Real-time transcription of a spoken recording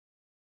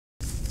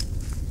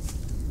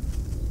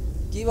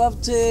কি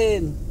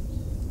ভাবছেন?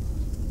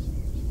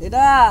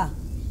 এটা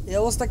এই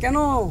অবস্থা কেন?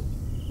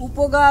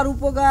 উপকার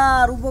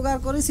উপকার উপকার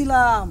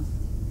করেছিলাম।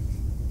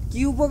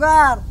 কি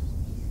উপকার?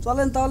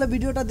 চলেন তাহলে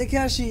ভিডিওটা দেখে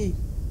আসি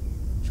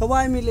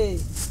সবাই মিলে।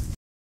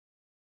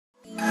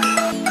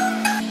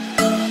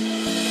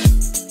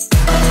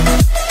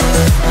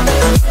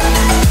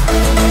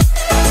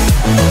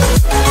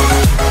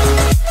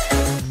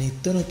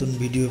 নিত্য নতুন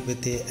ভিডিও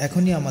পেতে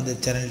এখনই আমাদের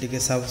চ্যানেলটিকে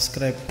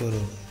সাবস্ক্রাইব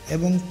করুন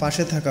এবং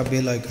পাশে থাকা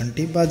বেল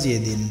আইকনটি বাজিয়ে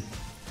দিন।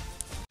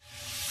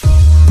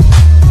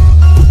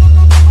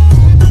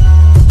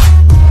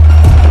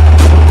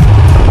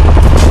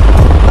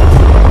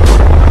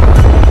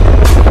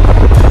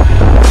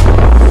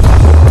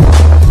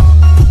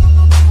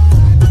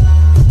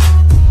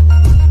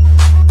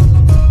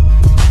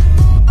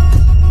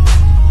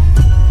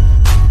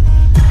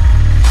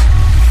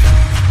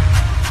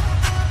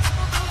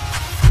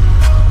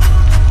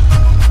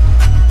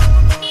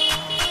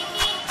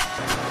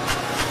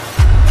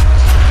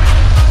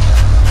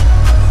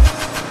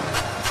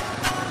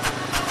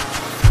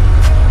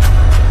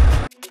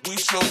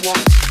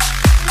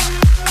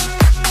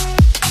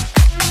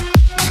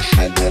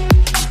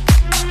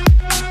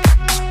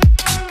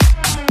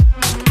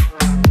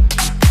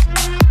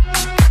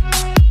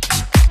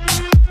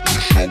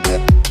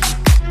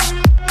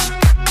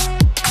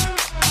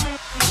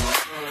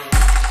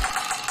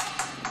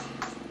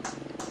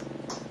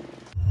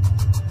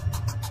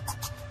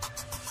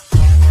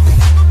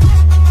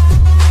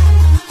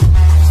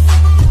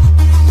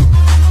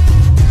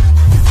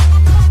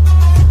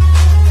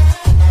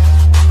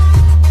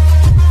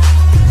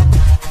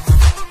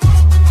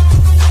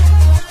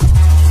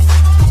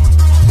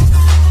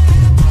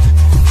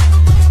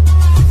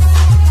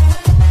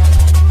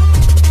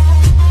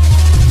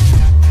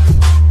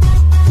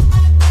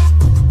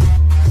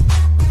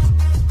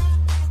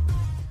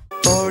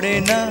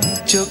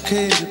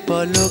 চোখের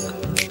পলক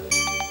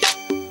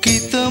কি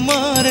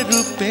তোমার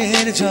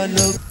রূপের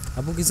ঝলক।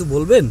 আপু কিছু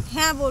বলবেন?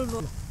 হ্যাঁ বলবো।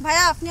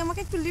 ভাইয়া আপনি আমাকে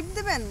একটু লিফট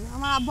দেবেন?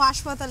 আমার আব্বু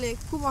হাসপাতালে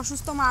খুব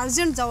অসুস্থ, আমার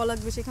আর্জেন্ট যাওয়া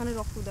লাগবে, সেখানে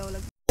রক্ত দেওয়া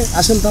লাগবে।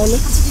 আসেন তাহলে।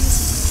 আচ্ছা ঠিক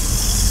আছে।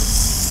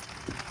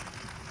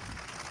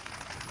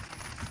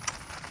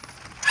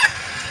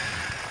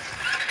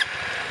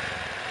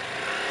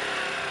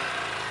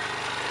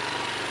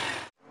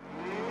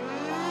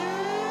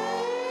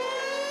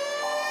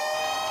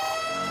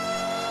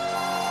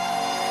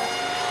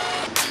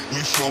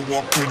 We show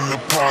up in the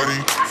party,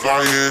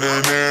 fire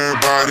than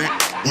everybody.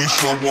 We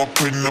show up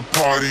in the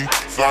party,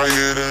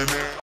 fire than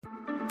everybody.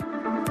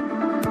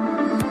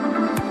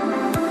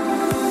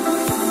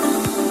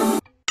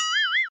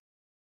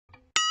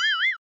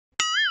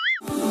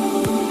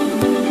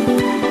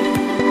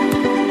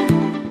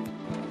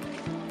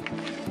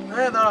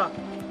 Hey, দাঁড়া।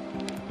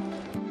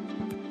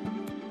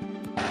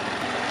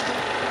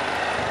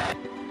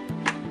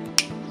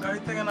 গাড়ি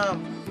থেকে নাম।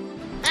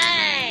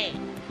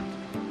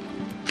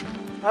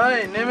 হাই,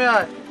 নেমে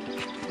আয়।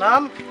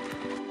 নাম?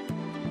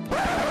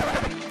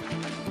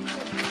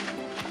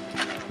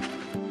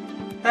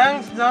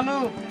 থ্যাঙ্কস জানু,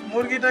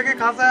 মুরগিটাকে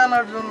খাঁচায়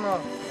আনার জন্য।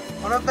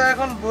 ওরা তো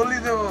এখন বলি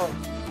দেবো।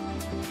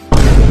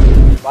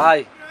 ভাই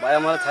ভাই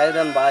আমার ছাড়িয়ে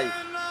দেন ভাই,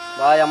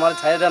 ভাই আমার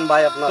ছাড়িয়ে দেন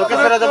ভাই। আপনার তোকে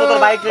ছেড়ে দেবো, তোর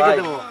বাইক রেখে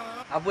দেবো।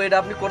 আপু এটা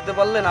আপনি করতে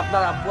পারলেন?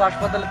 আপনার আব্বু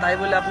হাসপাতালে তাই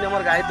বলে আপনি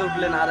আমার গাড়িতে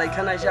উঠলেন, আর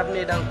এখানে এসে আপনি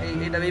এটা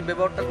এই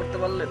ব্যবহারটা করতে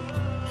পারলেন?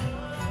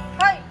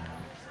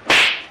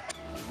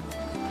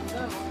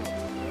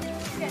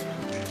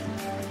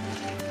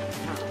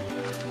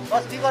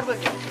 বস কি করবে?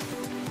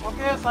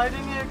 ওকে সাইডে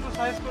নিয়ে একটু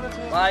সাইজ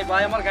করেছে। ভাই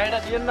ভাই আমার গাড়িটা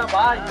দিয়েন না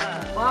ভাই,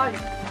 ভাই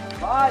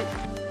ভাই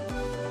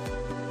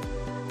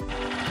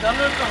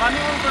চলো একটু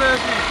হানিমুন করে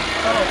আসি।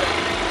 চলো।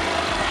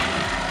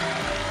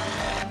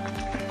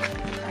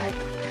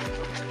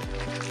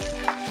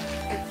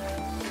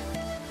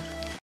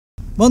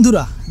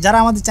 বন্ধুরা, যারা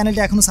আমাদের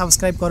চ্যানেলটি এখনও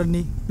সাবস্ক্রাইব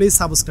করেননি প্লিজ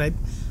সাবস্ক্রাইব,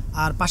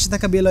 আর পাশে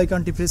থাকা বেল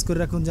আইকনটি প্রেস করে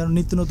রাখুন যেন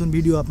নিত্য নতুন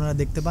ভিডিও আপনারা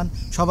দেখতে পান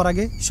সবার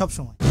আগে সব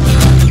সময়।